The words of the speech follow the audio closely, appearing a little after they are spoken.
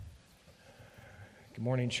Good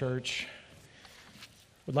morning, church.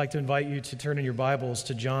 Would like to invite you to turn in your Bibles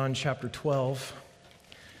to John chapter 12.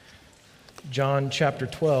 John chapter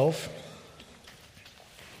 12.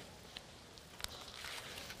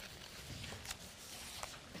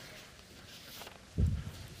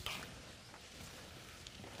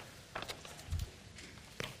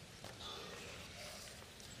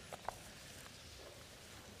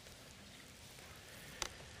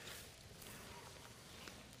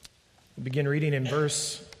 We'll begin reading in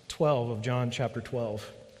verse 12 of John chapter 12.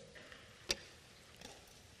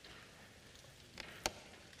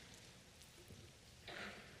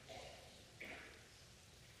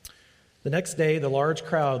 The next day, the large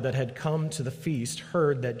crowd that had come to the feast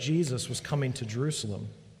heard that Jesus was coming to Jerusalem.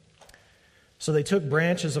 So they took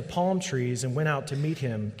branches of palm trees and went out to meet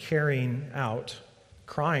him, crying out,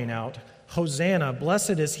 "Hosanna,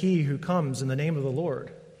 blessed is he who comes in the name of the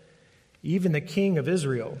Lord, even the King of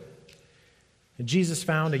Israel." And Jesus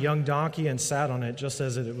found a young donkey and sat on it, just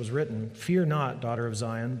as it was written, "Fear not, daughter of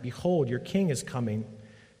Zion. Behold, your king is coming,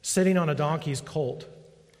 sitting on a donkey's colt."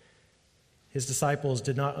 His disciples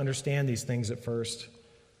did not understand these things at first,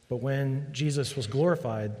 but when Jesus was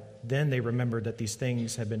glorified, then they remembered that these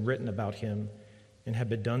things had been written about him and had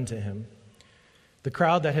been done to him. The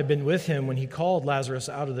crowd that had been with him when he called Lazarus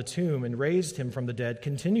out of the tomb and raised him from the dead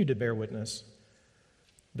continued to bear witness.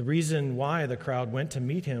 The reason why the crowd went to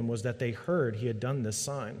meet him was that they heard he had done this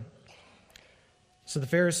sign. So the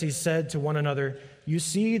Pharisees said to one another, "You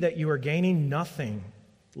see that you are gaining nothing.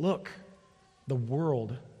 Look, the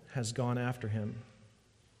world has gone after him."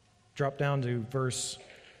 Drop down to verse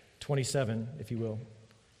 27, if you will.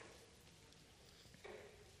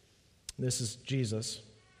 This is Jesus.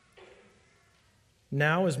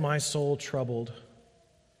 "Now is my soul troubled.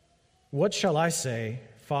 What shall I say?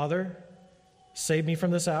 Father, save me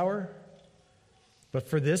from this hour? But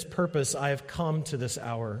for this purpose I have come to this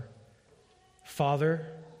hour. Father,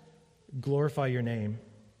 glorify your name."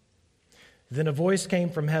 Then a voice came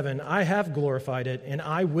from heaven, "I have glorified it, and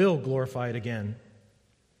I will glorify it again."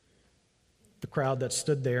 The crowd that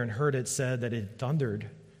stood there and heard it said that it thundered.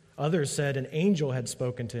 Others said an angel had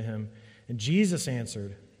spoken to him. And Jesus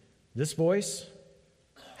answered, "This voice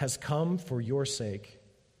has come for your sake,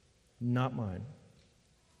 not mine."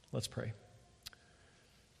 Let's pray.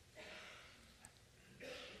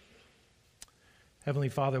 Heavenly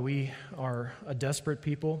Father, we are a desperate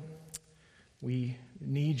people. We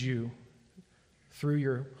need you through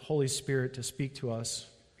your Holy Spirit to speak to us,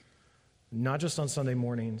 not just on Sunday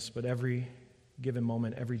mornings, but every given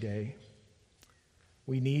moment, every day.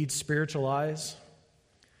 We need spiritual eyes.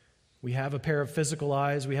 We have a pair of physical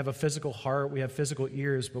eyes. We have a physical heart. We have physical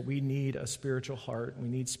ears, but we need a spiritual heart. We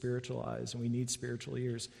need spiritual eyes, and we need spiritual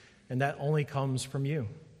ears. And that only comes from you.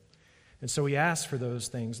 And so we ask for those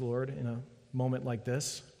things, Lord, in a moment like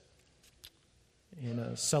this, in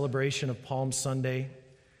a celebration of Palm Sunday.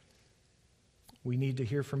 We need to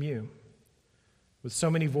hear from you. With so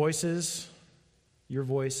many voices, your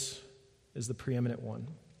voice is the preeminent one.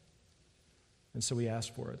 And so we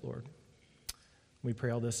ask for it, Lord. We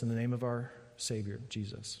pray all this in the name of our Savior,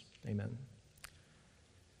 Jesus. Amen.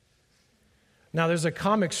 Now, there's a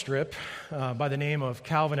comic strip by the name of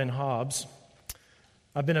Calvin and Hobbes.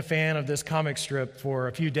 I've been a fan of this comic strip for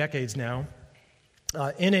a few decades now.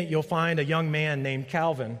 In it, you'll find a young man named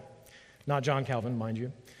Calvin. Not John Calvin, mind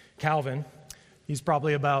you. Calvin. He's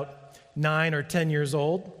probably about 9 or 10 years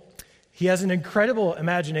old. He has an incredible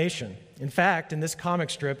imagination. In fact, in this comic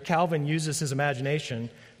strip, Calvin uses his imagination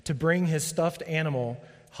to bring his stuffed animal,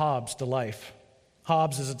 Hobbes, to life.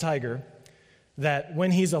 Hobbes is a tiger that,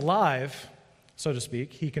 when he's alive, so to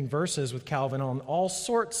speak, he converses with Calvin on all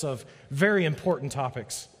sorts of very important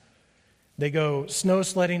topics. They go snow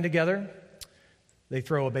sledding together. They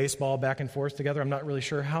throw a baseball back and forth together. I'm not really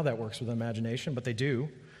sure how that works with imagination, but they do.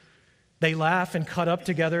 They laugh and cut up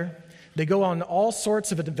together. They go on all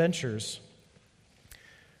sorts of adventures.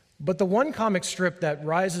 But the one comic strip that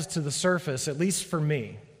rises to the surface, at least for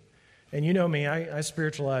me, and you know me, I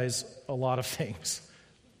spiritualize a lot of things,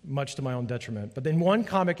 much to my own detriment. But in one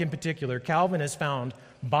comic in particular, Calvin is found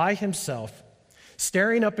by himself,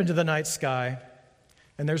 staring up into the night sky,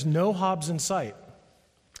 and there's no Hobbes in sight.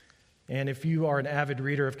 And if you are an avid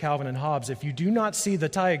reader of Calvin and Hobbes, if you do not see the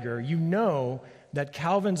tiger, you know that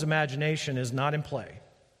Calvin's imagination is not in play.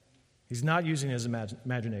 He's not using his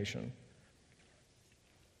imagination.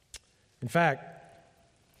 In fact,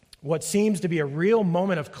 what seems to be a real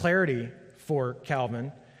moment of clarity for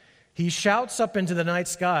Calvin, he shouts up into the night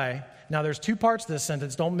sky. Now, there's two parts to this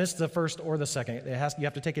sentence. Don't miss the first or the second. You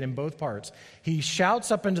have to take it in both parts. He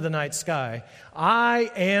shouts up into the night sky,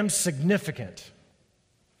 "I am significant."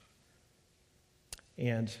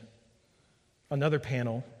 And another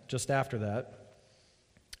panel just after that,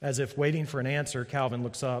 as if waiting for an answer, Calvin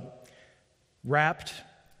looks up, wrapped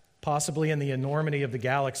possibly in the enormity of the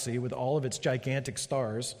galaxy with all of its gigantic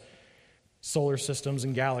stars, solar systems,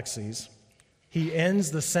 and galaxies. He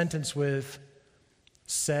ends the sentence with,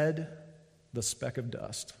 "Said the speck of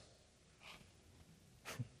dust."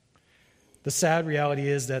 The sad reality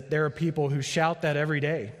is that there are people who shout that every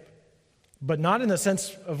day, but not in the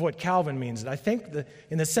sense of what Calvin means. I think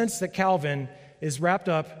in the sense that Calvin is wrapped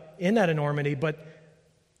up in that enormity, but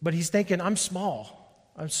he's thinking, I'm small.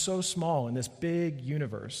 I'm so small in this big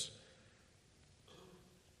universe.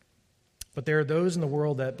 But there are those in the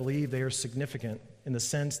world that believe they are significant in the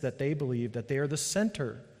sense that they believe that they are the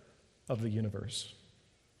center of the universe.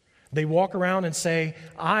 They walk around and say,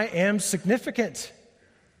 I am significant,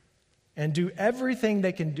 and do everything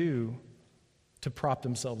they can do to prop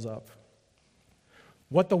themselves up.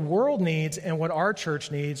 What the world needs and what our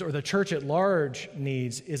church needs, or the church at large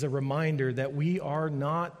needs, is a reminder that we are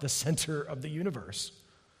not the center of the universe.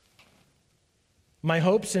 My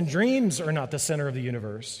hopes and dreams are not the center of the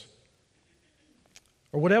universe.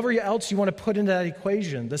 Or whatever else you want to put into that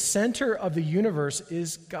equation, the center of the universe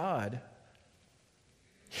is God.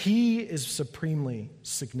 He is supremely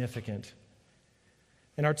significant.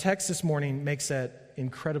 And our text this morning makes that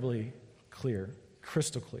incredibly clear,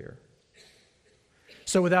 crystal clear.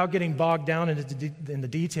 So without getting bogged down in the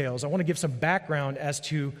details, I want to give some background as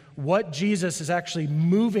to what Jesus is actually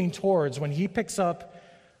moving towards when he picks up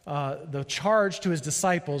the charge to his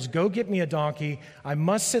disciples, go get me a donkey, I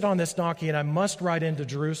must sit on this donkey, and I must ride into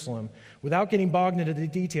Jerusalem. Without getting bogged into the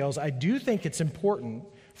details, I do think it's important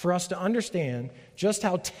for us to understand just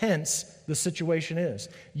how tense the situation is.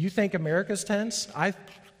 You think America's tense? I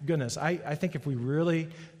think if we really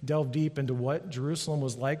delve deep into what Jerusalem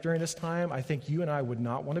was like during this time, I think you and I would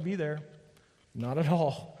not want to be there. Not at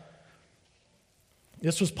all.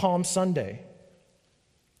 This was Palm Sunday,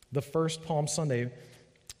 the first Palm Sunday.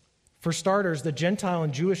 For starters, the Gentile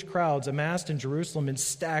and Jewish crowds amassed in Jerusalem in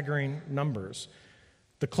staggering numbers.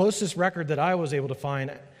 The closest record that I was able to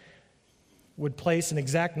find would place an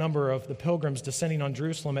exact number of the pilgrims descending on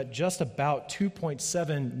Jerusalem at just about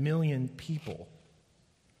 2.7 million people.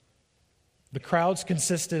 The crowds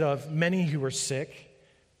consisted of many who were sick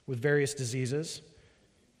with various diseases,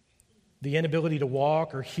 the inability to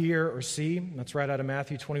walk or hear or see. That's right out of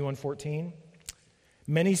Matthew 21:14.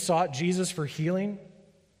 Many sought Jesus for healing,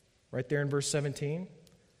 right there in verse 17.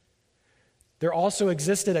 There also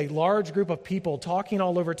existed a large group of people talking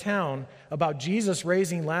all over town about Jesus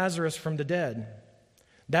raising Lazarus from the dead.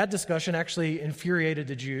 That discussion actually infuriated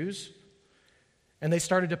the Jews, and they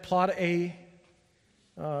started to plot a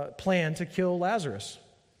plan to kill Lazarus,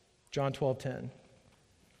 John 12:10.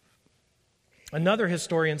 Another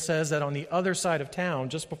historian says that on the other side of town,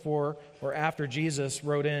 just before or after Jesus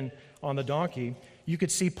rode in on the donkey, you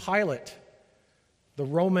could see Pilate, the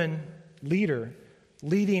Roman leader,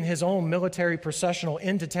 leading his own military processional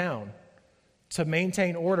into town to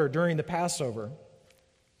maintain order during the Passover.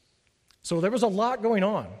 So there was a lot going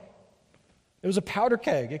on. It was a powder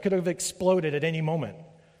keg. It could have exploded at any moment.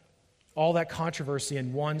 All that controversy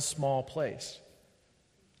in one small place.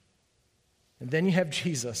 And then you have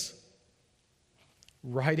Jesus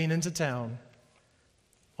riding into town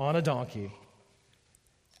on a donkey,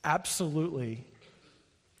 absolutely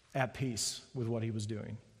at peace with what he was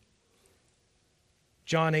doing.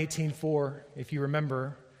 John 18:4, if you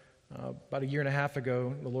remember, about a year and a half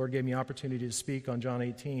ago, the Lord gave me opportunity to speak on John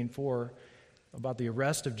 18:4 about the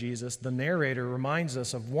arrest of Jesus. The narrator reminds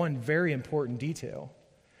us of one very important detail.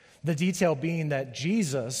 The detail being that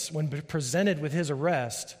Jesus, when presented with his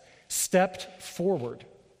arrest, stepped forward,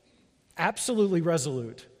 absolutely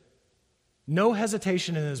resolute, no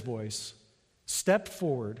hesitation in his voice, stepped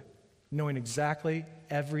forward, knowing exactly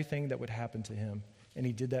everything that would happen to him. And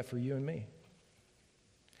he did that for you and me.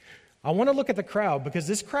 I want to look at the crowd because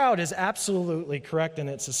this crowd is absolutely correct in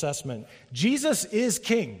its assessment. Jesus is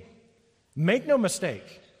king. Make no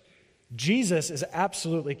mistake. Jesus is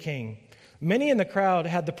absolutely king. Many in the crowd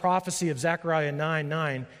had the prophecy of Zechariah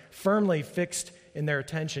 9:9 firmly fixed in their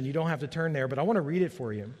attention. You don't have to turn there, but I want to read it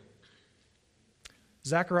for you.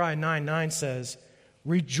 Zechariah 9:9 says,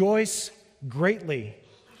 "Rejoice greatly,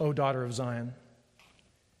 O daughter of Zion.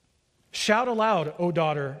 Shout aloud, O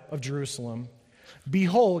daughter of Jerusalem.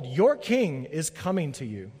 Behold, your king is coming to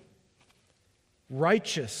you,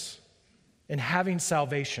 righteous and having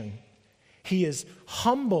salvation. He is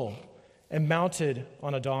humble and mounted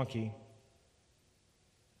on a donkey."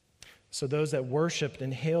 So those that worshiped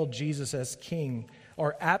and hailed Jesus as king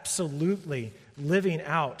are absolutely living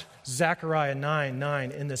out Zechariah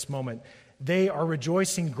 9:9 in this moment. They are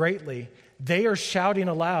rejoicing greatly. They are shouting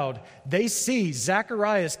aloud. They see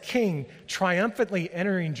Zechariah's king triumphantly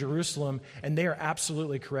entering Jerusalem, and they are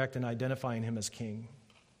absolutely correct in identifying him as king.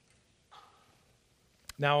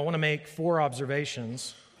 Now, I want to make 4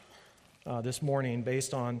 observations this morning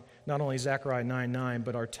based on not only Zechariah 9:9,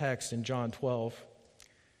 but our text in John 12.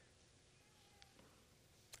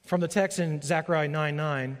 From the text in Zechariah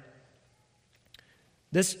 9:9,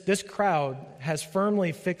 this crowd has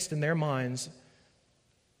firmly fixed in their minds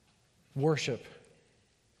worship,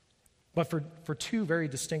 but for 2 very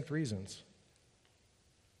distinct reasons.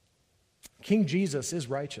 King Jesus is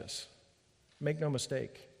righteous, make no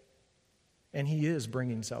mistake, and he is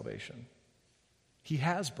bringing salvation. He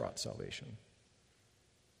has brought salvation.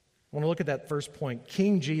 I want to look at that first point.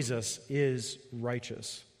 King Jesus is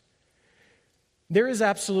righteous. There is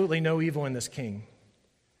absolutely no evil in this king.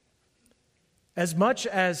 As much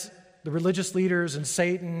as the religious leaders and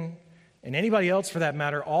Satan and anybody else for that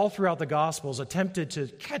matter, all throughout the Gospels attempted to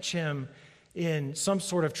catch him in some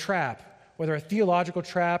sort of trap, whether a theological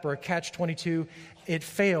trap or a catch-22, it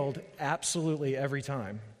failed absolutely every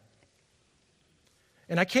time.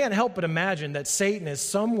 And I can't help but imagine that Satan is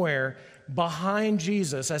somewhere behind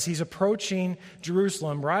Jesus as he's approaching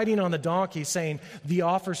Jerusalem, riding on the donkey, saying, the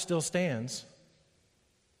offer still stands.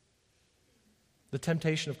 The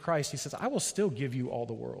temptation of Christ, he says, I will still give you all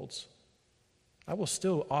the worlds. I will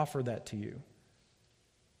still offer that to you.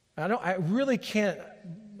 I really can't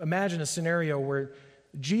imagine a scenario where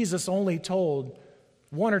Jesus only told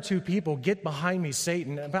 1 or 2 people, get behind me,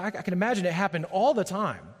 Satan. But I can imagine it happened all the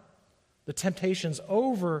time. The temptations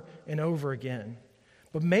over and over again.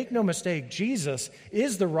 But make no mistake, Jesus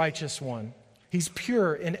is the righteous one. He's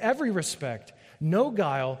pure in every respect. No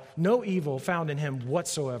guile, no evil found in him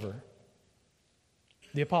whatsoever.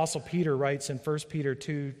 The Apostle Peter writes in 1 Peter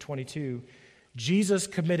 2:22, Jesus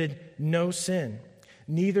committed no sin,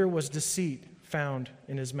 neither was deceit found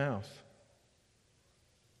in his mouth.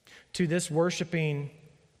 To this worshiping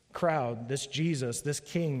crowd, this Jesus, this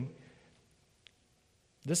king,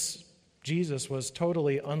 this Jesus was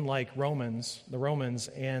totally unlike the Romans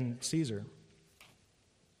and Caesar.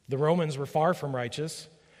 The Romans were far from righteous.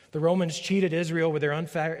 The Romans cheated Israel with their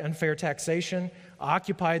unfair taxation,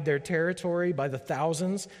 occupied their territory by the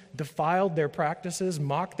thousands, defiled their practices,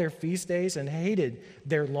 mocked their feast days, and hated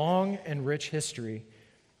their long and rich history.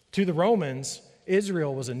 To the Romans,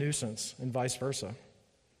 Israel was a nuisance, and vice versa.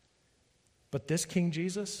 But this King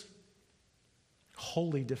Jesus,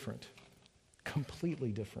 wholly different,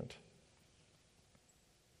 completely different.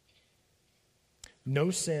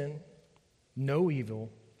 No sin, no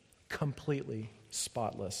evil, completely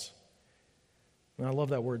spotless. And I love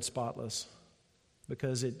that word spotless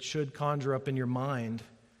because it should conjure up in your mind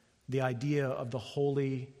the idea of the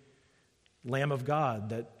holy Lamb of God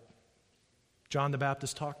that John the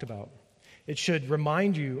Baptist talked about. It should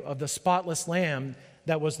remind you of the spotless lamb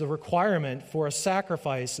that was the requirement for a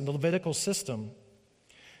sacrifice in the Levitical system.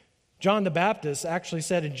 John the Baptist actually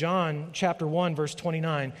said in John chapter 1, verse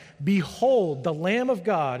 29, "Behold, the Lamb of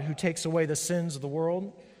God who takes away the sins of the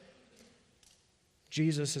world."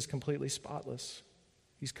 Jesus is completely spotless.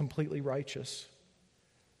 He's completely righteous.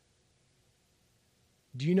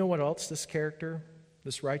 Do you know what else this character,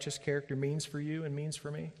 this righteous character, means for you and means for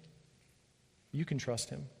me? You can trust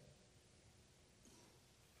him.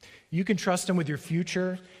 You can trust him with your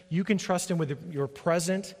future. You can trust him with your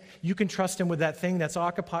present. You can trust him with that thing that's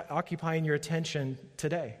occupying your attention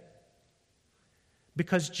today.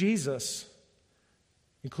 Because Jesus,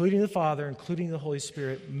 including the Father, including the Holy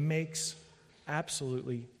Spirit, makes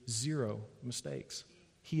absolutely zero mistakes.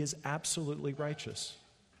 He is absolutely righteous,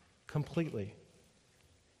 completely.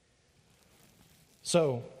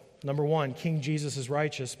 So, number one, King Jesus is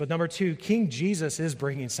righteous. But number two, King Jesus is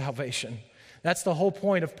bringing salvation. That's the whole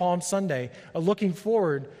point of Palm Sunday, looking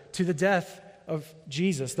forward to the death of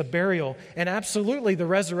Jesus, the burial, and absolutely the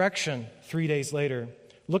resurrection 3 days later.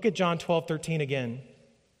 Look at John 12:13 again.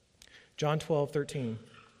 John 12:13.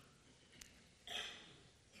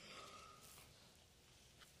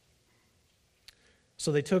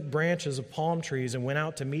 So they took branches of palm trees and went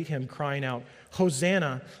out to meet him, crying out,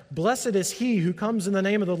 "Hosanna! Blessed is he who comes in the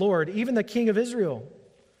name of the Lord, even the King of Israel."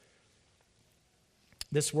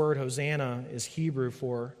 This word, Hosanna, is Hebrew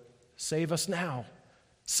for save us now.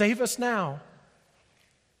 Save us now.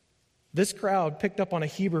 This crowd picked up on a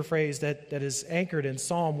Hebrew phrase that is anchored in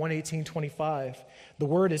Psalm 118:25. The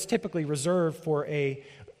word is typically reserved for a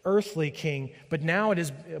earthly king, but now it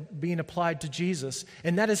is being applied to Jesus,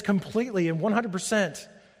 and that is completely and 100%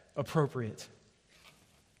 appropriate.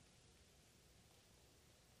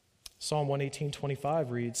 Psalm 118:25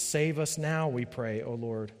 reads, "Save us now, we pray, O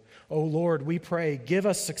Lord. O Lord, we pray, give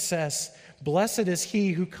us success. Blessed is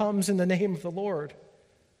he who comes in the name of the Lord."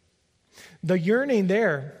 The yearning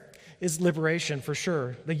there is liberation for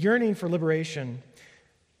sure. The yearning for liberation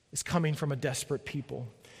is coming from a desperate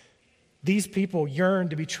people. These people yearn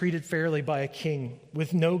to be treated fairly by a king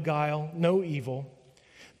with no guile, no evil.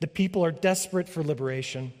 The people are desperate for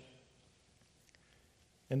liberation.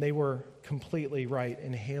 And they were completely right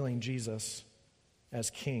in hailing Jesus as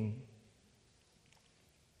king.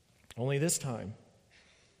 Only this time,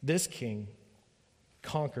 this king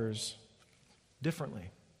conquers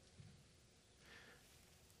differently.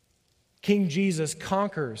 King Jesus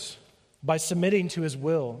conquers by submitting to his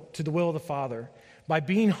will, to the will of the Father, by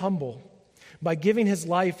being humble, by giving his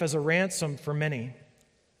life as a ransom for many.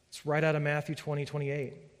 It's right out of Matthew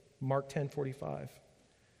 20:28, Mark 10:45.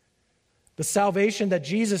 The salvation that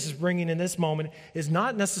Jesus is bringing in this moment is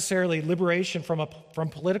not necessarily liberation from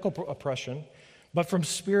political oppression, but from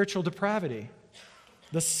spiritual depravity,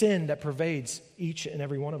 the sin that pervades each and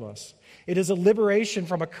every one of us. It is a liberation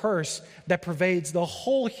from a curse that pervades the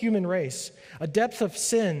whole human race, a depth of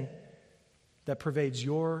sin that pervades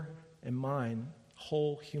your and mine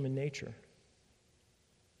whole human nature.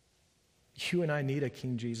 You and I need a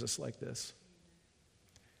King Jesus like this.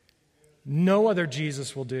 No other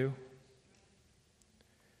Jesus will do.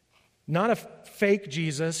 Not a fake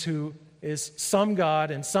Jesus who is some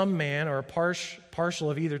God and some man, or a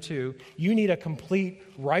partial of either two. You need a complete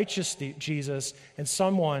righteous Jesus and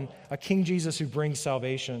a King Jesus who brings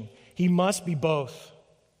salvation. He must be both.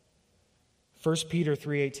 1 Peter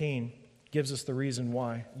 3:18 gives us the reason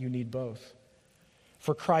why you need both.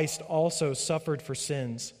 For Christ also suffered for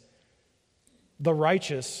sins, the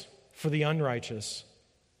righteous for the unrighteous,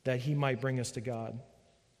 that he might bring us to God.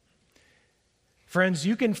 Friends,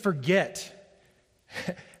 you can forget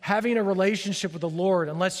having a relationship with the Lord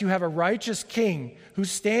unless you have a righteous king who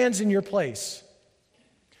stands in your place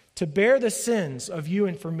to bear the sins of you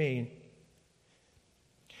and for me.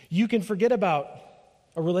 You can forget about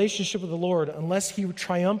a relationship with the Lord unless he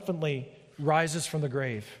triumphantly rises from the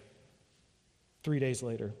grave 3 days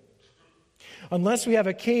later. Unless we have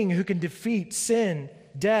a king who can defeat sin,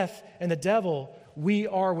 death, and the devil, we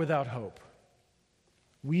are without hope.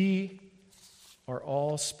 We are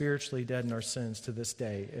all spiritually dead in our sins to this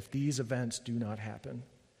day if these events do not happen.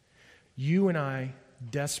 You and I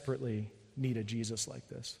desperately need a Jesus like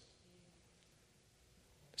this.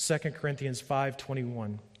 2 Corinthians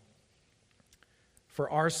 5:21. For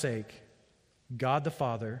our sake, God the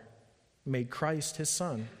Father made Christ his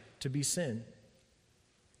Son to be sin,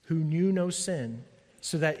 who knew no sin,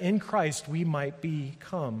 so that in Christ we might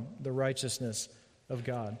become the righteousness of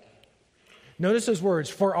God. Notice those words,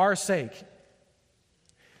 for our sake.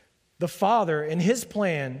 The Father, in his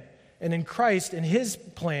plan, and in Christ, in his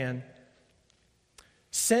plan,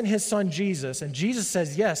 sent his Son Jesus. And Jesus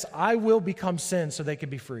says, yes, I will become sin so they could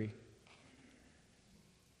be free.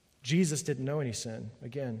 Jesus didn't know any sin.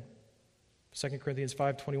 Again, 2 Corinthians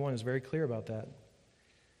 5:21 is very clear about that.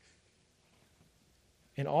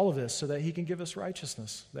 And all of this so that he can give us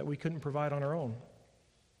righteousness that we couldn't provide on our own.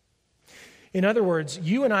 In other words,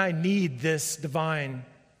 you and I need this divine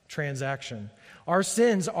transaction. Our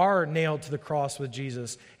sins are nailed to the cross with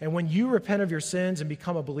Jesus. And when you repent of your sins and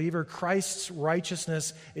become a believer, Christ's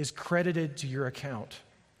righteousness is credited to your account.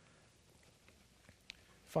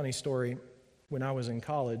 Funny story, when I was in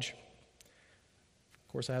college,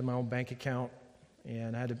 of course I had my own bank account,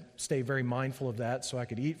 and I had to stay very mindful of that so I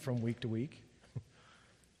could eat from week to week.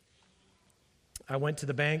 I went to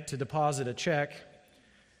the bank to deposit a check,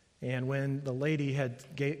 and when the lady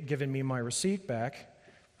had given me my receipt back,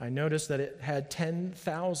 I noticed that it had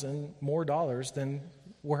 $10,000 more than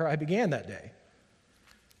where I began that day.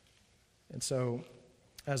 And so,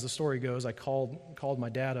 as the story goes, I called my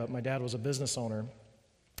dad up. My dad was a business owner.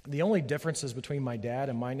 The only differences between my dad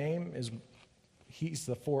and my name is he's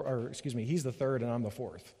the third and I'm the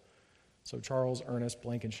fourth. So Charles Ernest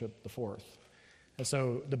Blankenship the fourth. And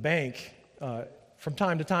so the bank, from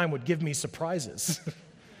time to time, would give me surprises.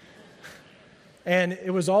 And it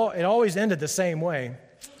always ended the same way.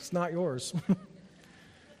 It's not yours.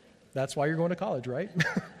 That's why you're going to college, right?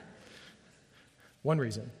 One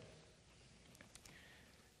reason.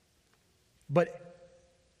 But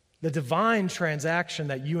the divine transaction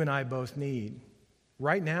that you and I both need,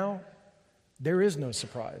 right now, there is no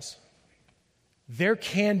surprise. There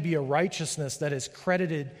can be a righteousness that is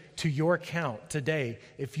credited to your account today.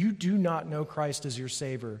 If you do not know Christ as your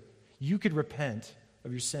Savior, you could repent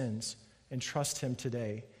of your sins and trust him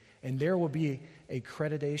today. And there will be a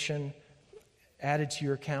creditation added to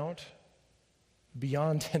your account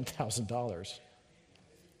beyond $10,000.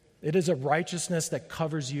 It is a righteousness that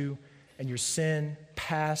covers you and your sin,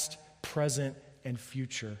 past, present, and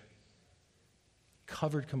future.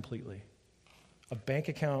 Covered completely. A bank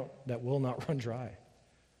account that will not run dry.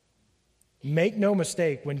 Make no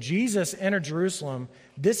mistake, when Jesus entered Jerusalem,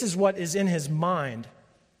 this is what is in his mind.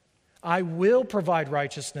 I will provide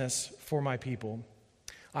righteousness for my people.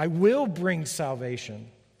 I will bring salvation.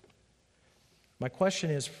 My question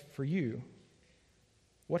is for you,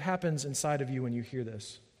 what happens inside of you when you hear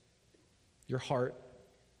this? Your heart,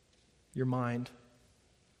 your mind.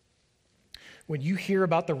 When you hear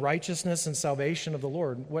about the righteousness and salvation of the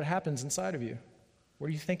Lord, what happens inside of you? What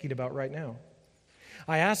are you thinking about right now?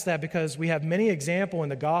 I ask that because we have many examples in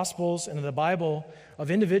the Gospels and in the Bible of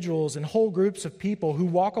individuals and whole groups of people who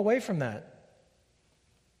walk away from that.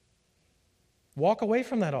 Walk away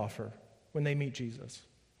from that offer when they meet Jesus.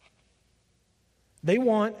 They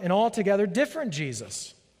want an altogether different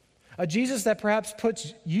Jesus. A Jesus that perhaps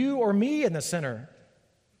puts you or me in the center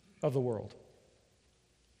of the world.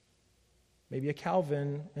 Maybe a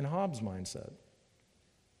Calvin and Hobbes mindset.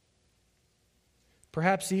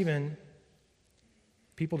 Perhaps even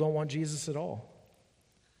people don't want Jesus at all.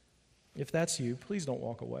 If that's you, please don't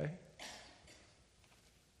walk away.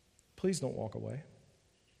 Please don't walk away.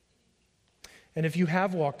 And if you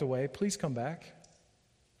have walked away, please come back.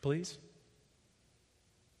 Please.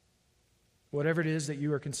 Whatever it is that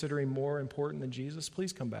you are considering more important than Jesus,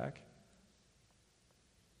 please come back.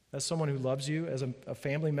 As someone who loves you, as a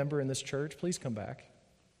family member in this church, please come back.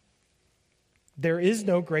 There is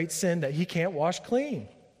no great sin that he can't wash clean.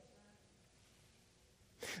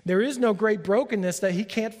 There is no great brokenness that he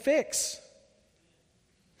can't fix.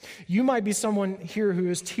 You might be someone here who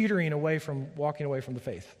is teetering away from walking away from the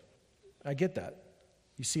faith. I get that.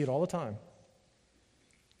 You see it all the time.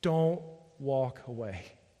 Don't walk away.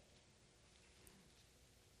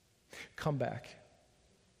 Come back.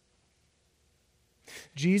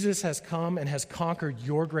 Jesus has come and has conquered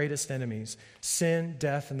your greatest enemies, sin,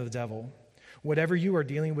 death, and the devil. Whatever you are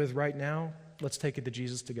dealing with right now, let's take it to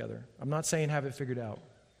Jesus together. I'm not saying have it figured out,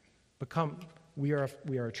 but come, we are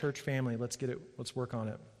a church family. Let's get it. Let's work on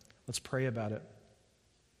it. Let's pray about it.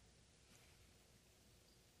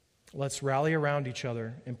 Let's rally around each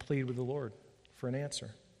other and plead with the Lord for an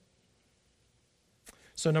answer.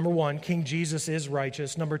 So number one, King Jesus is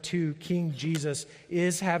righteous. Number two, King Jesus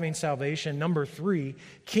is having salvation. Number three,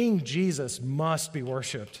 King Jesus must be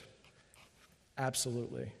worshiped.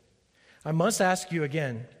 Absolutely. I must ask you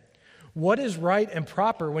again, what is right and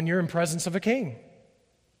proper when you're in presence of a king?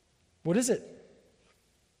 What is it?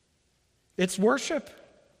 It's worship.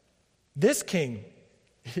 This king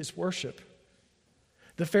is worship.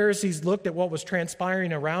 The Pharisees looked at what was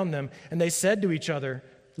transpiring around them, and they said to each other,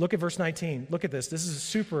 look at verse 19. Look at this. This is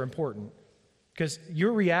super important because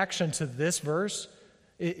your reaction to this verse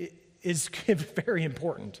is very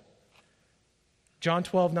important. John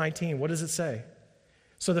 12:19, what does it say?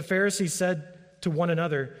 So the Pharisees said to one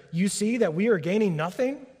another, you see that we are gaining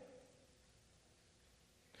nothing?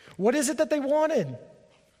 What is it that they wanted?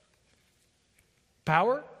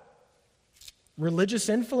 Power? Religious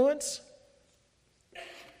influence?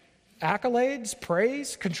 Accolades?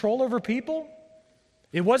 Praise? Control over people?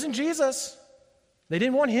 It wasn't Jesus. They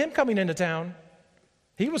didn't want him coming into town.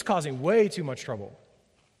 He was causing way too much trouble.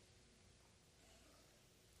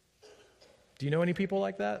 Do you know any people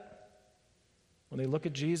like that? When they look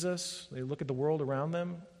at Jesus, they look at the world around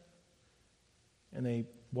them, and they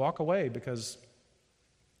walk away because,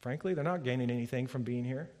 frankly, they're not gaining anything from being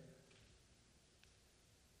here.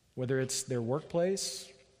 Whether it's their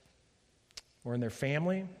workplace or in their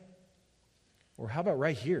family, or how about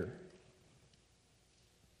right here?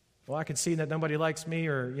 Well, I can see that nobody likes me,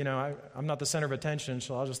 or, I'm not the center of attention,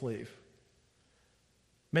 so I'll just leave.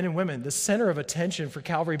 Men and women, the center of attention for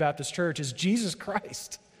Calvary Baptist Church is Jesus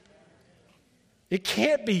Christ. It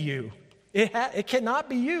can't be you. It cannot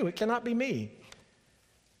be you. It cannot be me.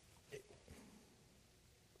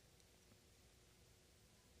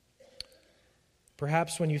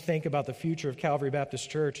 Perhaps when you think about the future of Calvary Baptist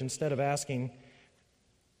Church, instead of asking,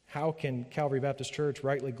 how can Calvary Baptist Church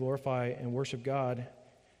rightly glorify and worship God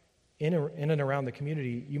in and around the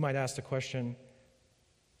community, you might ask the question,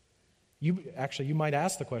 you might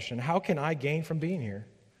ask the question, how can I gain from being here?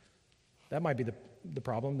 That might be the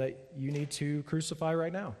problem that you need to crucify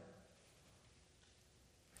right now.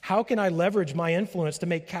 How can I leverage my influence to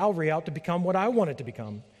make Calvary out to become what I want it to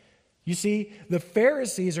become? You see, the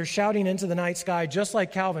Pharisees are shouting into the night sky, just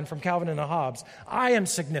like Calvin from Calvin and Hobbes, I am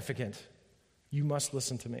significant. You must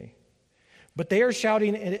listen to me. But they are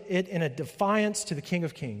shouting it in a defiance to the King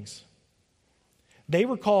of Kings. They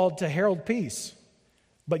were called to herald peace.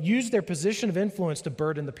 but used their position of influence to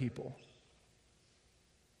burden the people.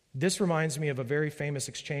 This reminds me of a very famous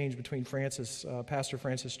exchange between Pastor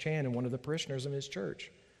Francis Chan and one of the parishioners in his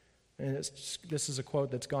church. And this is a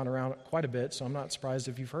quote that's gone around quite a bit, so I'm not surprised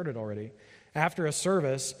if you've heard it already. After a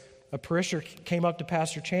service, a parishioner came up to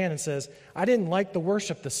Pastor Chan and says, "I didn't like the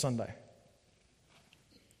worship this Sunday."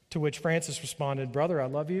 To which Francis responded, "Brother, I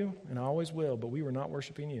love you, and I always will, but we were not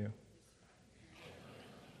worshiping you."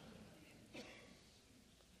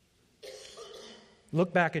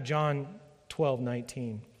 Look back at John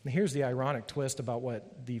 12:19. And here's the ironic twist about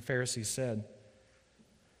what the Pharisees said.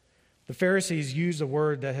 The Pharisees used a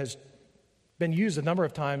word that has been used a number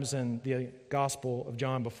of times in the Gospel of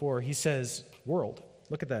John before. He says, world.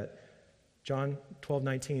 Look at that. John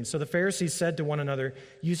 12:19. So the Pharisees said to one another,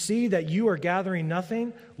 "You see that you are gathering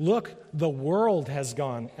nothing? Look, the world has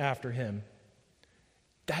gone after him."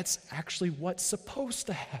 That's actually what's supposed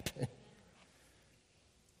to happen.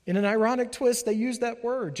 In an ironic twist, they use that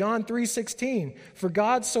word. John 3:16. For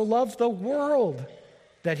God so loved the world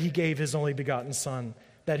that he gave his only begotten Son,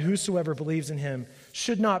 that whosoever believes in him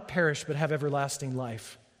should not perish but have everlasting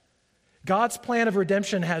life. God's plan of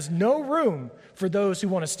redemption has no room for those who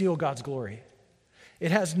want to steal God's glory.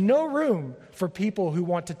 It has no room for people who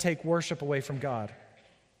want to take worship away from God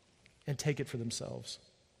and take it for themselves.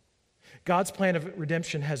 God's plan of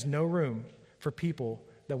redemption has no room for people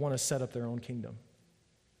that want to set up their own kingdom.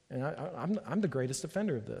 And I'm the greatest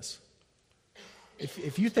offender of this.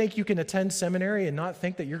 If you think you can attend seminary and not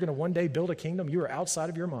think that you're going to one day build a kingdom, you are outside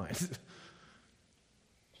of your mind.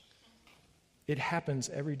 It happens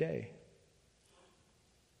every day.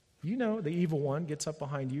 You know the evil one gets up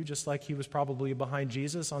behind you just like he was probably behind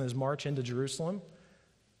Jesus on his march into Jerusalem.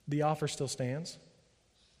 The offer still stands.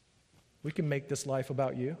 We can make this life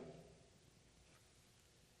about you.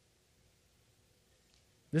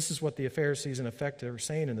 This is what the Pharisees, in effect, are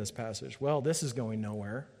saying in this passage. Well, this is going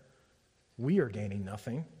nowhere. We are gaining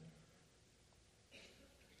nothing.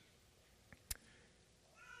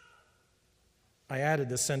 I added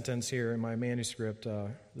this sentence here in my manuscript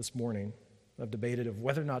this morning. I've debated of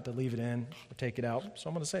whether or not to leave it in or take it out, so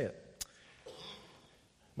I'm going to say it.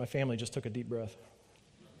 My family just took a deep breath.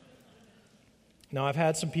 Now, I've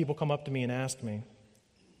had some people come up to me and ask me,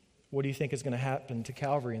 what do you think is going to happen to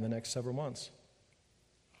Calvary in the next several months?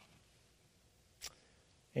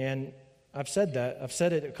 And I've said that. I've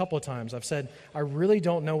said it a couple of times. I've said, I really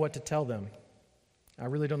don't know what to tell them. I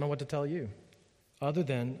really don't know what to tell you, other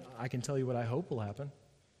than I can tell you what I hope will happen.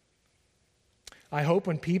 I hope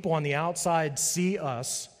when people on the outside see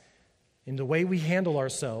us in the way we handle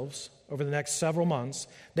ourselves over the next several months,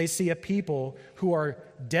 they see a people who are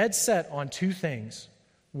dead set on two things: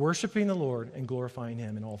 worshiping the Lord and glorifying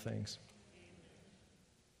Him in all things.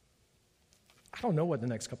 I don't know what the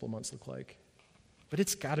next couple of months look like, but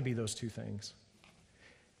it's got to be those two things.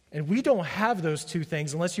 And we don't have those two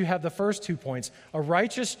things unless you have the first 2 points: a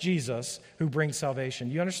righteous Jesus who brings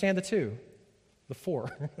salvation. You understand the two? The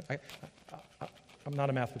four. I'm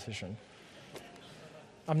not a mathematician.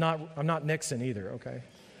 I'm not Nixon either, okay?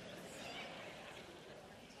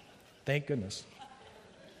 Thank goodness.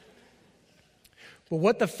 But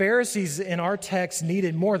what the Pharisees in our text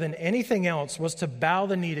needed more than anything else was to bow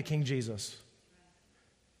the knee to King Jesus.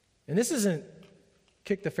 And this isn't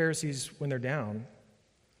kick the Pharisees when they're down.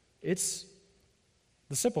 It's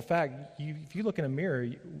the simple fact, if you look in a mirror,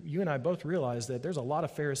 you and I both realize that there's a lot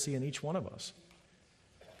of Pharisee in each one of us.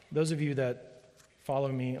 Those of you that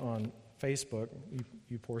follow me on Facebook,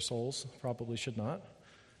 you poor souls, probably should not.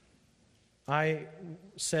 I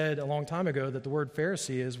said a long time ago that the word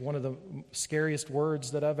Pharisee is one of the scariest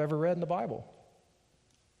words that I've ever read in the Bible.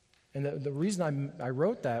 And the reason I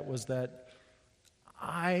wrote that was that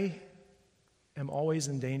I am always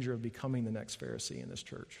in danger of becoming the next Pharisee in this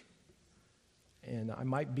church. And I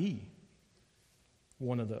might be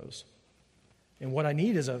one of those. And what I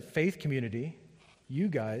need is a faith community, you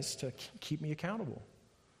guys, to keep me accountable,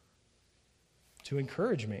 to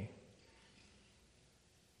encourage me.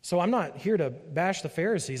 So I'm not here to bash the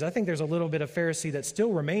Pharisees. I think there's a little bit of Pharisee that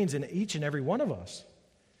still remains in each and every one of us.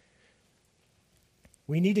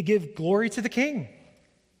 We need to give glory to the King.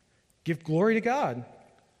 Give glory to God.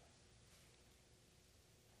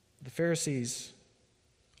 The Pharisees,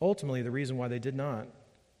 ultimately, the reason why they did not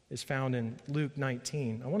is found in Luke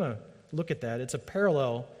 19. I want to look at that. It's a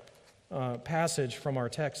parallel passage from our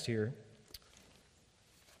text here.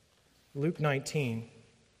 Luke 19.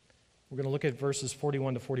 We're going to look at verses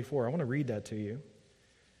 41 to 44. I want to read that to you.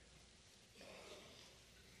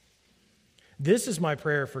 This is my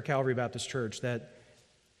prayer for Calvary Baptist Church, that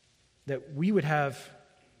we would have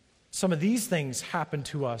some of these things happen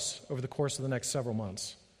to us over the course of the next several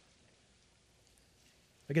months.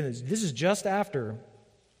 Again, this is just after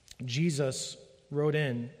Jesus rode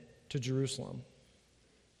in to Jerusalem.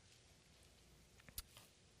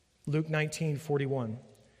 Luke 19:41.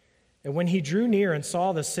 And when he drew near and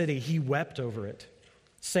saw the city, he wept over it,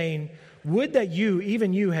 saying, "Would that you,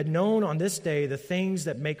 even you, had known on this day the things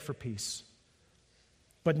that make for peace.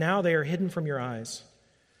 But now they are hidden from your eyes.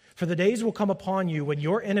 For the days will come upon you when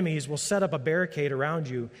your enemies will set up a barricade around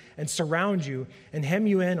you and surround you and hem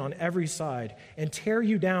you in on every side and tear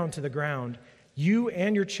you down to the ground, you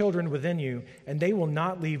and your children within you, and they will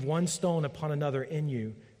not leave one stone upon another in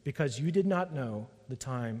you, because you did not know the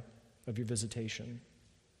time of your visitation."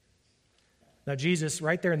 Now Jesus,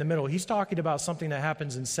 right there in the middle, he's talking about something that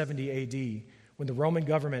happens in 70 AD when the Roman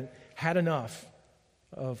government had enough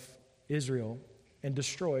of Israel and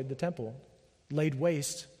destroyed the temple, laid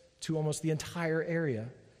waste to almost the entire area,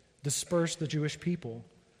 dispersed the Jewish people.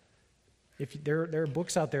 There are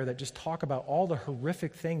books out there that just talk about all the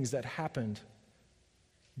horrific things that happened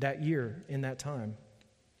that year in that time.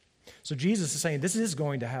 So Jesus is saying this is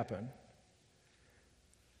going to happen.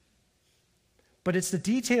 But it's the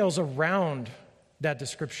details around that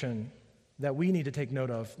description that we need to take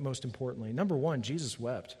note of most importantly. Number one, Jesus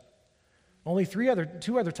wept. Only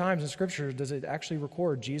two other times in Scripture does it actually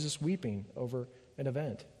record Jesus weeping over an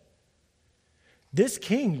event. This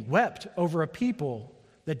king wept over a people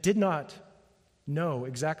that did not know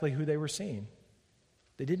exactly who they were seeing.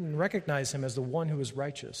 They didn't recognize him as the one who was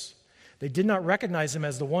righteous. They did not recognize him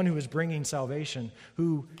as the one who was bringing salvation,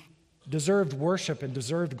 who deserved worship and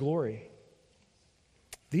deserved glory.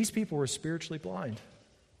 These people were spiritually blind.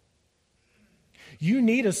 You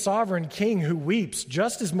need a sovereign king who weeps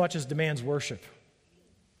just as much as demands worship.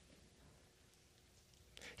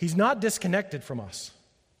 He's not disconnected from us.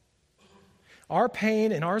 Our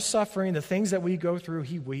pain and our suffering, the things that we go through,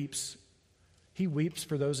 he weeps. He weeps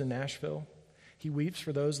for those in Nashville. He weeps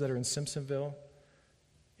for those that are in Simpsonville.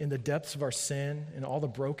 In the depths of our sin and all the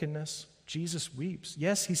brokenness, Jesus weeps.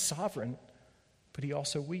 Yes, he's sovereign, but he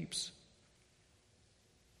also weeps.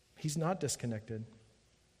 He's not disconnected.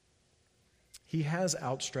 He has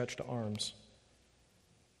outstretched arms.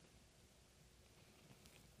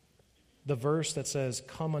 The verse that says,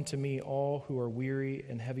 "Come unto me, all who are weary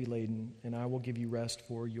and heavy laden, and I will give you rest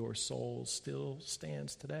for your souls," still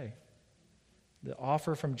stands today. The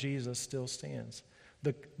offer from Jesus still stands.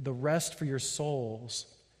 The rest for your souls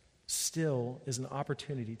still is an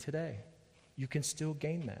opportunity today. You can still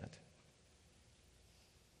gain that.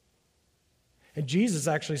 And Jesus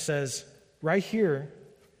actually says, right here,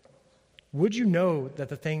 would you know that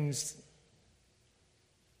the things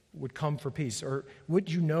would come for peace? Or would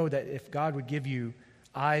you know that if God would give you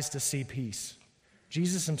eyes to see peace?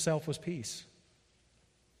 Jesus himself was peace.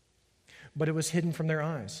 But it was hidden from their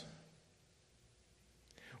eyes.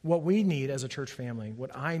 What we need as a church family,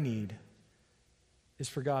 what I need, is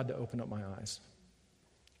for God to open up my eyes,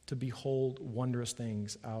 to behold wondrous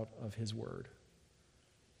things out of his word.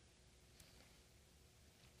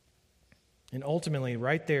 And ultimately,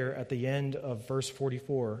 right there at the end of verse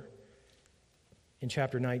 44 in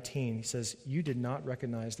chapter 19, he says, "You did not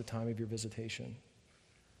recognize the time of your visitation."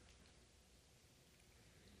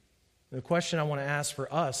 The question I want to ask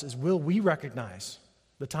for us is, will we recognize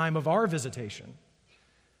the time of our visitation?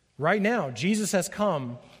 Right now, Jesus has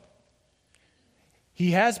come.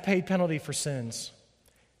 He has paid penalty for sins.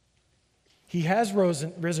 He has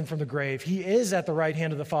risen from the grave. He is at the right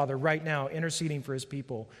hand of the Father right now, interceding for his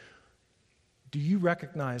people. Do you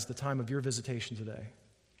recognize the time of your visitation today?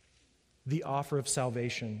 The offer of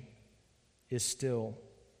salvation is still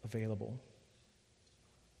available.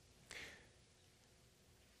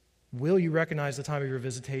 Will you recognize the time of your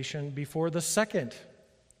visitation before the second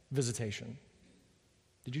visitation?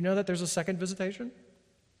 Did you know that there's a second visitation?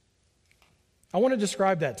 I want to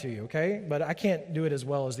describe that to you, okay? But I can't do it as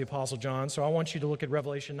well as the Apostle John, so I want you to look at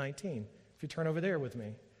Revelation 19. If you turn over there with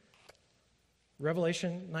me.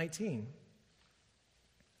 Revelation 19.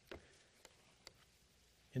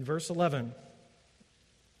 In verse 11,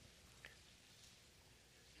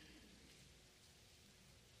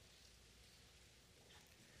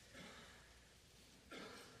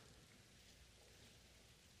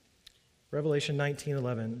 Revelation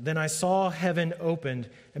 19:11. Then I saw heaven opened,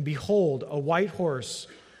 and behold, a white horse,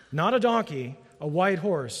 not a donkey, a white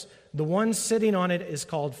horse. The one sitting on it is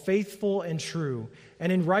called Faithful and True,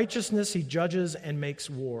 and in righteousness he judges and makes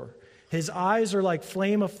war. His eyes are like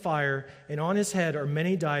flame of fire, and on his head are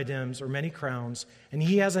many diadems or many crowns, and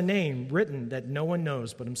he has a name written that no one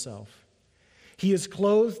knows but himself. He is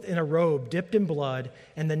clothed in a robe dipped in blood,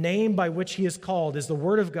 and the name by which he is called is the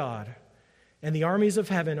Word of God. And the armies of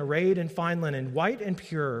heaven, arrayed in fine linen, white and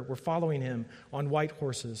pure, were following him on white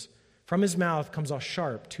horses. From his mouth comes a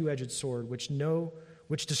sharp, two-edged sword, which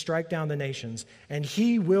to strike down the nations, and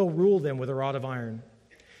he will rule them with a rod of iron.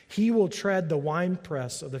 He will tread the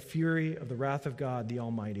winepress of the fury of the wrath of God the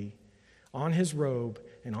Almighty. On his robe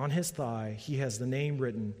and on his thigh he has the name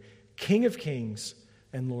written, King of Kings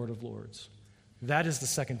and Lord of Lords. That is the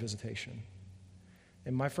second visitation.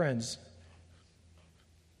 And my friends,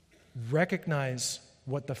 recognize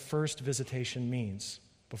what the first visitation means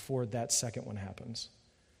before that second one happens.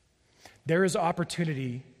 There is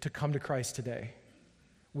opportunity to come to Christ today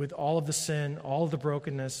with all of the sin, all of the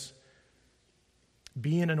brokenness,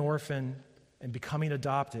 being an orphan and becoming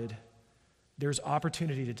adopted. There's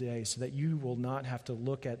opportunity today so that you will not have to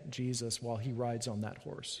look at Jesus while he rides on that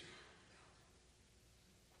horse.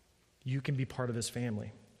 You can be part of his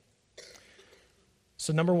family.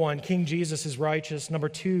 So number one, King Jesus is righteous. Number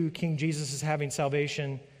two, King Jesus is having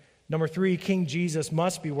salvation. Number three, King Jesus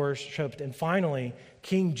must be worshiped. And finally,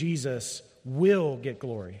 King Jesus will get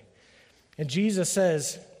glory. And Jesus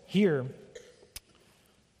says here,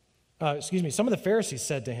 some of the Pharisees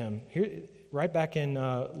said to him, here, right back in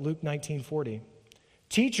Luke 19:40,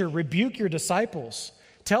 "Teacher, rebuke your disciples.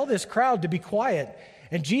 Tell this crowd to be quiet."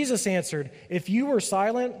 And Jesus answered,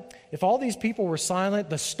 if all these people were silent,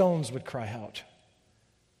 the stones would cry out.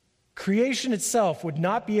 Creation itself would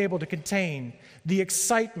not be able to contain the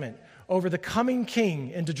excitement over the coming king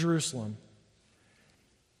into Jerusalem.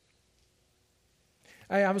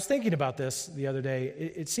 I was thinking about this the other day.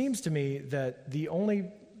 It seems to me that the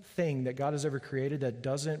only thing that God has ever created that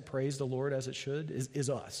doesn't praise the Lord as it should is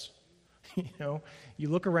us. You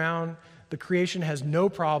look around, the creation has no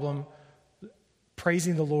problem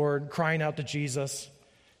praising the Lord, crying out to Jesus,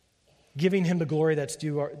 giving him the glory that's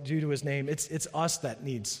due to his name. It's us that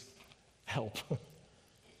needs help.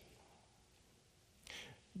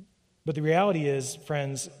 But the reality is,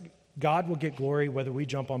 friends, God will get glory whether we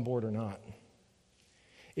jump on board or not.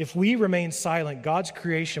 If we remain silent, God's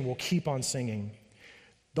creation will keep on singing.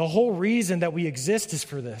 The whole reason that we exist is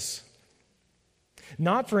for this,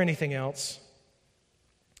 not for anything else.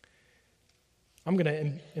 I'm going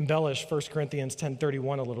to embellish 1 Corinthians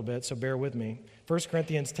 10:31 a little bit, so bear with me. 1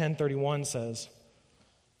 Corinthians 10:31 says,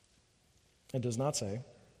 it does not say,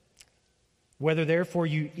 "Whether therefore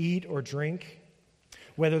you eat or drink,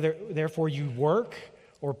 whether therefore you work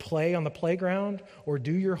or play on the playground or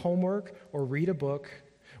do your homework or read a book,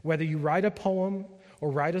 whether you write a poem or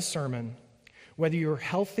write a sermon, whether you're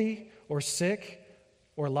healthy or sick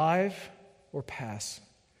or live or pass,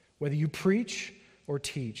 whether you preach or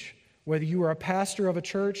teach, whether you are a pastor of a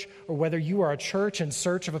church or whether you are a church in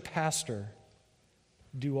search of a pastor,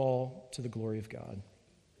 do all to the glory of God."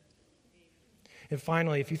 And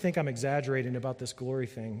finally, if you think I'm exaggerating about this glory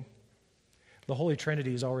thing, the Holy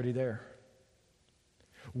Trinity is already there.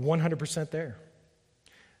 100% there.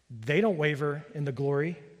 They don't waver in the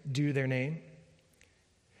glory due their name.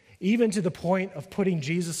 Even to the point of putting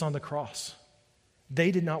Jesus on the cross, they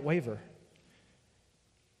did not waver.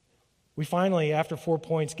 We finally, after 4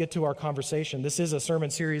 points, get to our conversation. This is a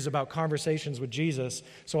sermon series about conversations with Jesus,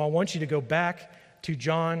 so I want you to go back to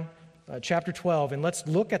John chapter 12, and let's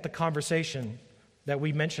look at the conversation that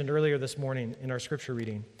we mentioned earlier this morning in our scripture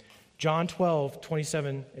reading. John 12,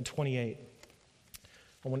 27 and 28.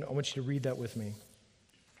 I want you to read that with me.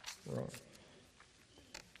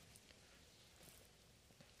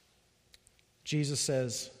 Jesus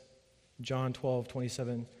says, John 12,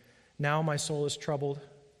 27, "Now my soul is troubled.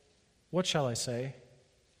 What shall I say?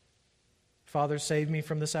 Father, save me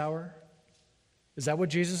from this hour?" Is that what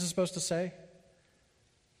Jesus is supposed to say?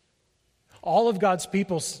 All of God's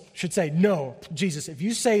people should say, "No, Jesus, if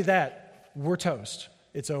you say that, we're toast.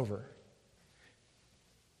 It's over."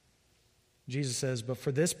 Jesus says, "But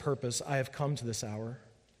for this purpose I have come to this hour.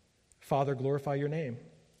 Father, glorify your name."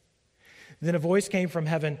 Then a voice came from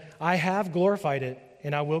heaven, "I have glorified it,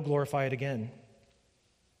 and I will glorify it again."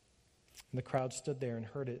 And the crowd stood there and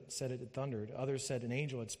heard it, said it had thundered. Others said an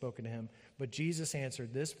angel had spoken to him. But Jesus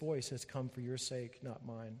answered, "This voice has come for your sake, not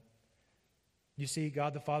mine." You see,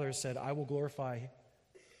 God the Father has said, "I will glorify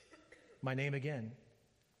my name again."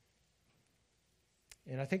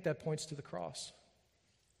 And I think that points to the cross.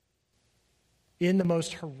 In the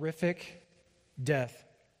most horrific death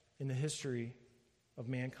in the history of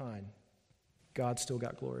mankind, God still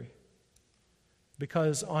got glory.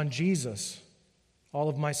 Because on Jesus, all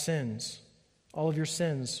of my sins, all of your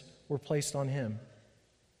sins were placed on him.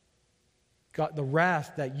 God, the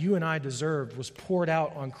wrath that you and I deserved was poured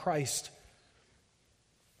out on Christ.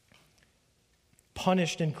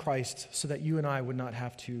 punished in Christ so that you and I would not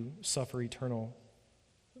have to suffer eternal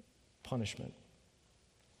punishment.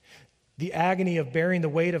 The agony of bearing the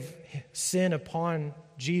weight of sin upon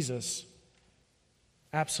Jesus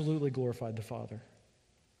absolutely glorified the Father.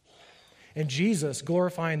 And Jesus,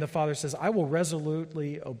 glorifying the Father, says, I will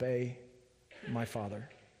resolutely obey my Father.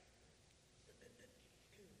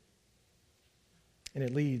 And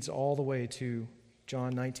it leads all the way to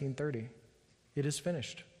John 19:30. It is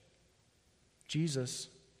finished. Jesus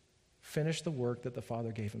finished the work that the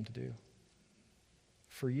Father gave him to do.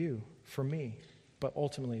 For you, for me, but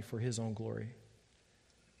ultimately for his own glory.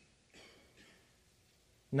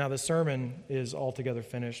 Now the sermon is altogether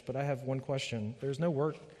finished, but I have one question. There's no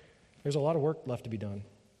work. There's a lot of work left to be done.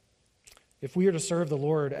 If we are to serve the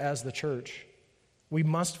Lord as the church, we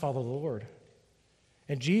must follow the Lord.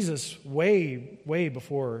 And Jesus, way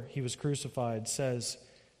before he was crucified, says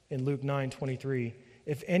in Luke 9:23,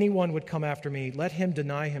 if anyone would come after me, let him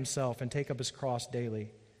deny himself and take up his cross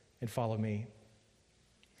daily and follow me.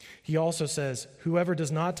 He also says, whoever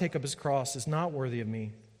does not take up his cross is not worthy of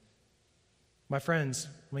me. My friends,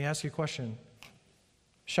 let me ask you a question.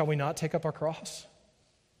 Shall we not take up our cross?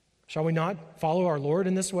 Shall we not follow our Lord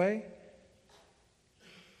in this way?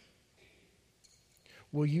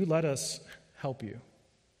 Will you let us help you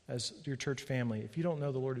as your church family? If you don't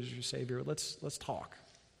know the Lord as your Savior, let's talk.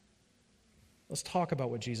 Let's talk about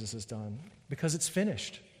what Jesus has done, because it's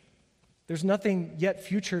finished. There's nothing yet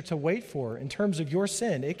future to wait for in terms of your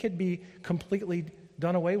sin. It could be completely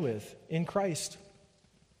done away with in Christ.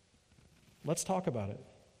 Let's talk about it.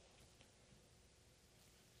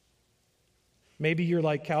 Maybe you're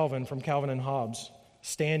like Calvin from Calvin and Hobbes,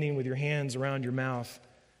 standing with your hands around your mouth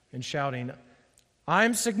and shouting,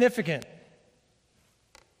 I'm significant.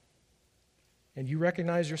 And you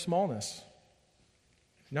recognize your smallness.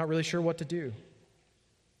 You're not really sure what to do.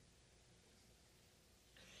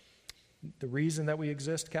 The reason that we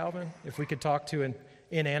exist, Calvin, if we could talk to an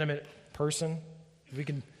inanimate person, if we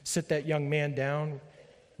can sit that young man down,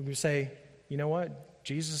 we would say, you know what?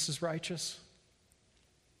 Jesus is righteous.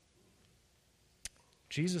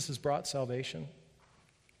 Jesus has brought salvation.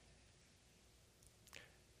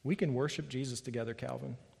 We can worship Jesus together,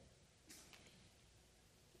 Calvin.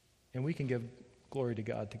 And we can give glory to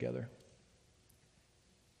God together.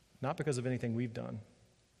 Not because of anything we've done,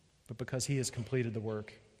 but because he has completed the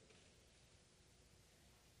work.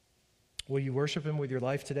 Will you worship him with your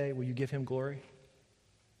life today? Will you give him glory?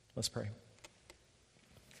 Let's pray.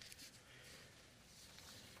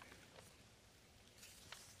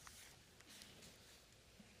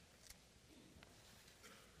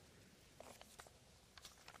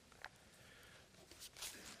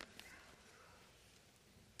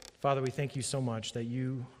 Father, we thank you so much that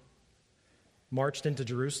you marched into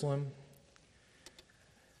Jerusalem.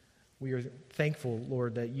 We are thankful,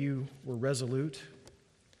 Lord, that you were resolute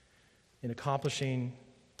in accomplishing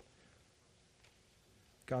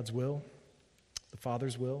God's will, the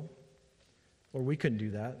Father's will. Lord, we couldn't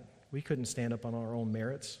do that. We couldn't stand up on our own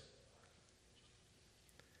merits.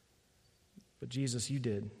 But Jesus, you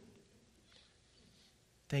did.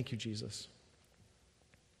 Thank you, Jesus.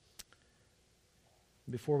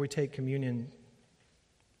 Before we take communion,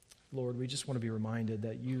 Lord, we just want to be reminded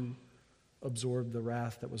that you absorbed the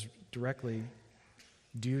wrath that was directly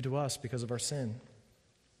due to us because of our sin.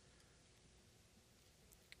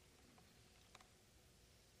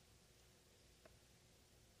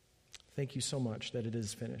 Thank you so much that it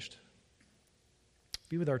is finished.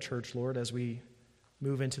 Be with our church, Lord, as we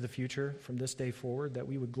move into the future from this day forward, that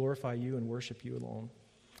we would glorify you and worship you alone.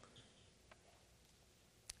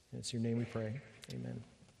 And it's your name we pray. Amen.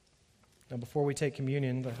 Now, before we take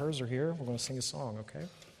communion, the Hers are here. We're going to sing a song, okay?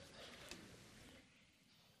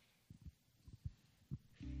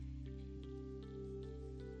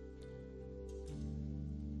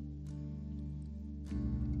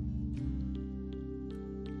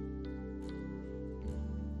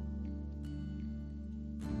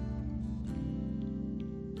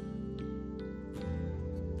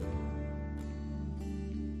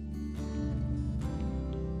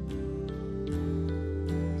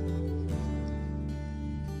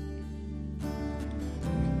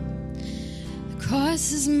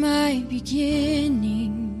 Cross is my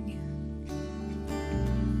beginning,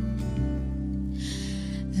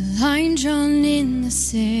 the line drawn in the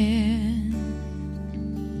sand,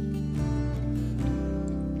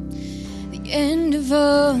 the end of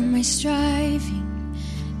all my striving.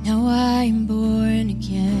 Now I'm born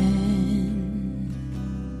again.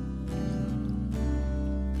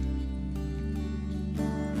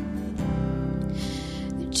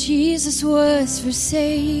 That Jesus was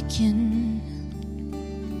forsaken,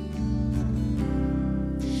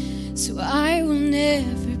 so I will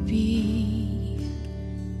never be.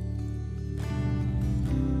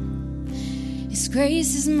 His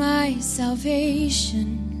grace is my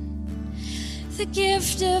salvation, the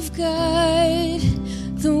gift of God,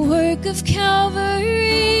 the work of Calvary.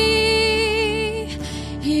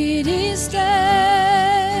 It is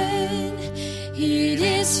done, it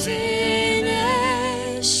is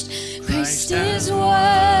finished. Christ is won,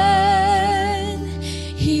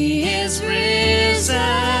 He is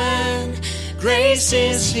risen, grace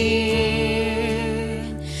is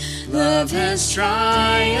here. Love has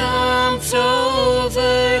triumphed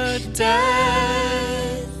over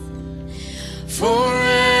death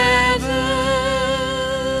forever.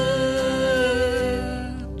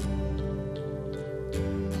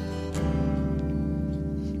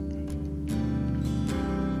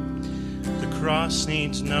 The cross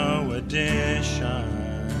needs no addition.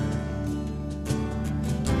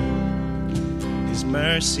 His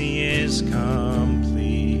mercy is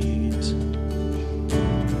complete.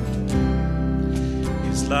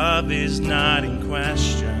 His love is not in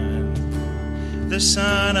question. The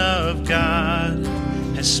Son of God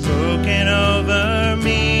has spoken over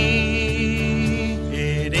me.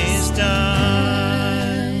 It is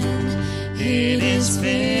done. It is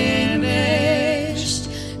finished.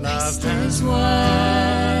 Love has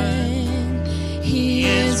won. He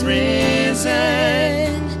is risen.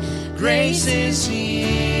 Grace is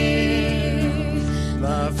here.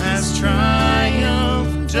 Love has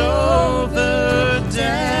triumphed over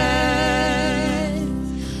death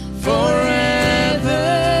forever.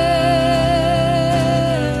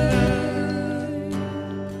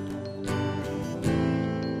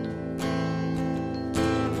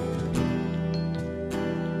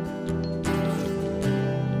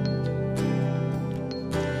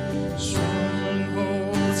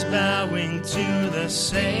 Strongholds bowing to the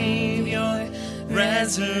Savior,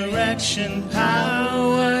 resurrection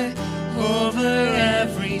power over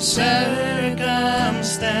every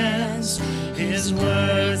circumstance. His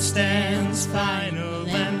word stands final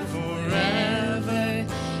and forever.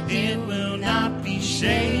 It will not be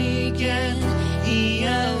shaken. He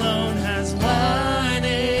alone has won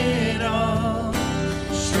it all.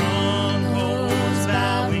 Strongholds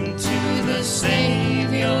bowing to the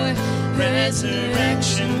Savior,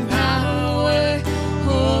 resurrection power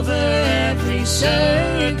over every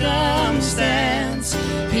circumstance.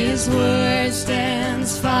 His word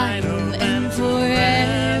stands final and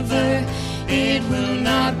forever. It will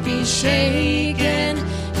not be shaken.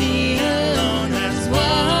 He alone has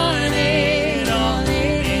won it all.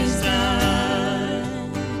 It is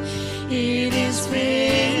done. It is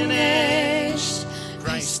finished.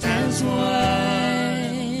 Christ has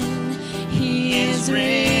won. He is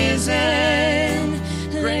risen.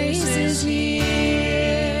 Grace is here.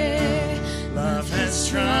 Love has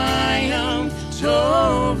triumphed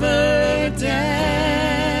over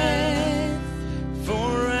death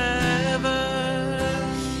forever.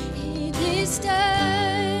 It is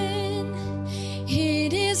done,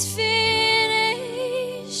 it is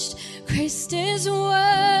finished. Christ is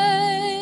won.